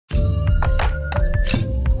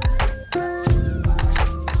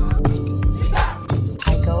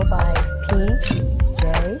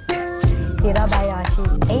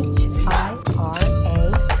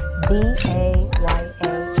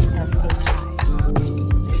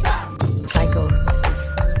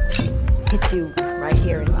hits you right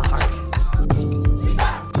here in the heart.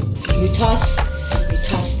 You toss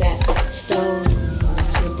that stone,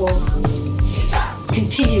 ripple, it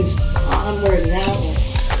continues onward and outward,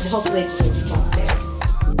 and hopefully it doesn't stop there.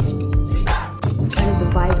 Kind of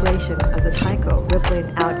the vibration of the Taiko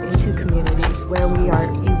rippling out into communities where we are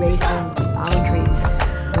erasing boundaries,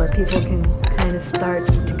 where people can kind of start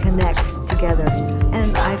to connect together.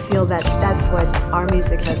 And I feel that that's what our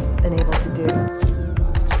music has been able to do.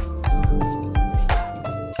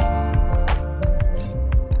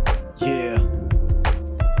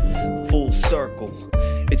 Circle.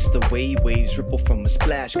 It's the way waves ripple from a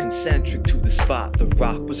splash, concentric to the spot the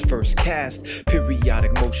rock was first cast.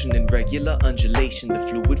 Periodic motion and regular undulation, the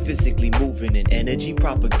fluid physically moving in energy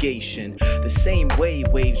propagation. The same way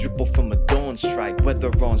waves ripple from a dawn strike, whether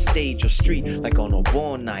on stage or street, like on a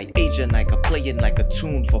warm night. Asia Nika playing like a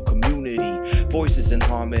tune for community. Voices in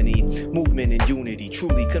harmony, movement in unity,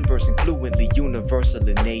 truly conversing fluently, universal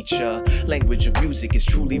in nature. Language of music is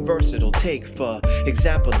truly versatile. Take for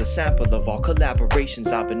example a sample of our collaborations.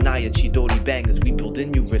 Abanaya Chidori bangers, we build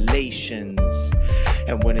in new relations.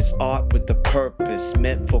 And when it's art with the purpose,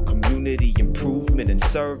 meant for community improvement and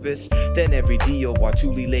service, then every Dio,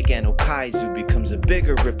 Watuli Lake and Okaizu becomes a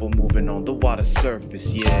bigger ripple moving on the water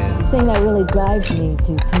surface, yeah. The thing that really drives me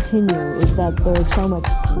to continue is that there is so much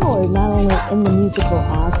power, not only in the musical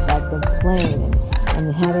aspect of playing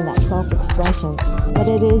and having that self-expression, but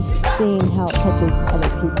it is seeing how it touches other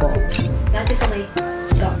people. Not just only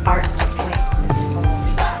the art of playing, it's the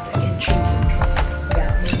intrinsic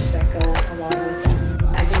values that go along with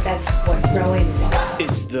that. I think that's what growing is all about.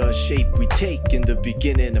 It's the shape we take in the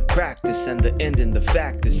beginning of practice, and the end in the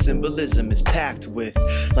fact is symbolism is packed with,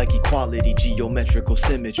 like equality, geometrical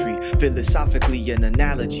symmetry, philosophically an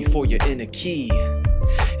analogy for your inner key.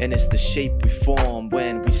 And it's the shape we form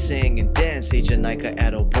when we sing and dance, Asia Nika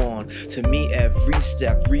Adoborn. To me, every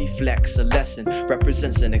step reflects a lesson,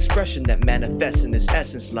 represents an expression that manifests in its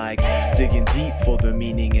essence, like digging deep for the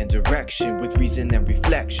meaning and direction, with reason and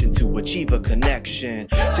reflection to achieve a connection.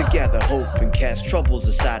 Together, hope and cast troubles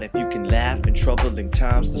aside. If you can laugh in troubling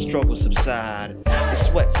times, the struggles subside. The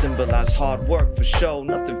sweat symbolize hard work for show,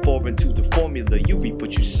 nothing foreign to the formula. You reap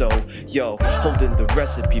what you sow. Yo, holding the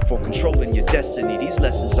recipe for controlling your destiny. These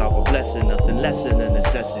lessons are a blessing, nothing less than a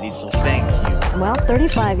necessity, so thank you. Well,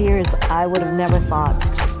 35 years, I would have never thought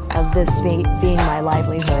of this being my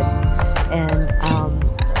livelihood. And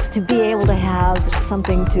to be able to have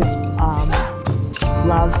something to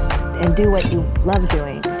love and do what you love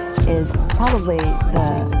doing is probably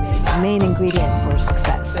the main ingredient for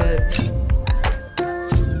success.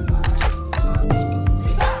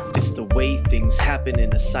 It's the way things happen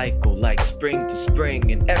in a cycle, like spring to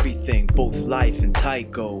spring and everything, both life and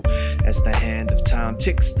Taiko. As the hand of time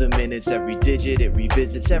ticks the minutes, every digit it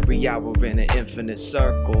revisits, every hour in an infinite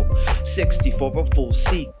circle. 60 for a full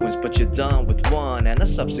sequence, but you're done with one, and a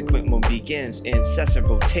subsequent one begins. Incessant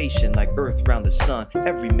rotation like Earth round the sun.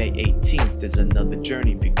 Every May 18th is another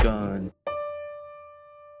journey begun.